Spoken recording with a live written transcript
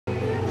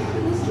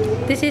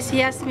This is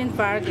Hiyasmin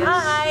Vargas.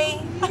 Hi!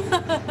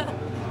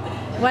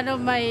 One of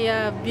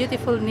my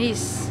beautiful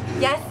niece.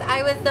 Yes,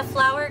 I was the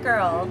flower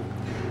girl.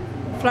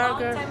 Flower Long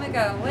girl. time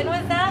ago. When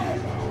was that?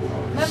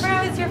 Remember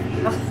I was your...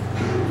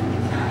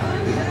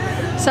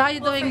 So how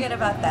you We'll doing? forget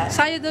about that.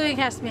 So how you doing,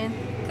 Hiyasmin?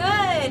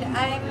 Good.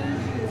 I'm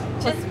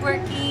just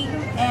working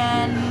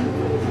and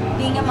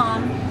being a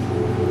mom.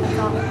 That's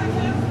all.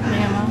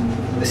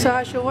 Yeah. So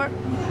how's your work?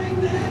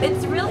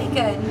 It's really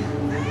good.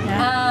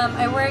 Yeah.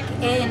 I work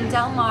in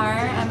Del Mar.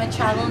 I'm a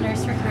travel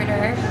nurse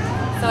recruiter.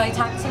 So I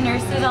talk to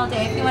nurses all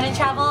day. If you want to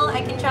travel,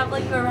 I can travel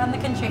you around the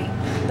country.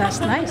 That's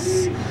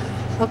nice.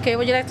 Okay,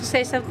 would you like to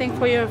say something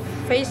for your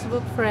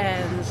Facebook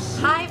friends?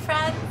 Hi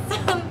friends.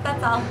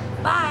 That's all.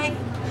 Bye.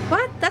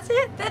 What? That's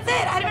it? That's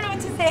it. I don't know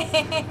what to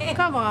say.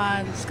 Come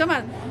on. Come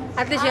on.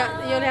 At least you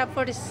only have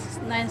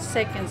 49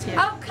 seconds here.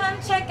 Oh, come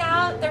check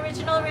out the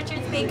original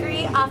Richard's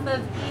Bakery off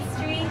of E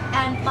Street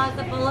and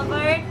Plaza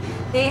Boulevard.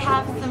 They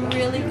have some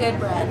really good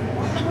bread.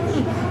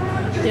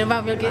 Your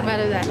mom will get mad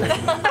at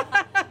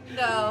that.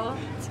 No.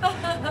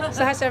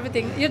 So how's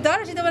everything? Your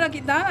daughter, she's the one na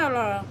kita na,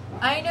 Laura.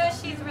 I know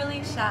she's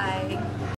really shy.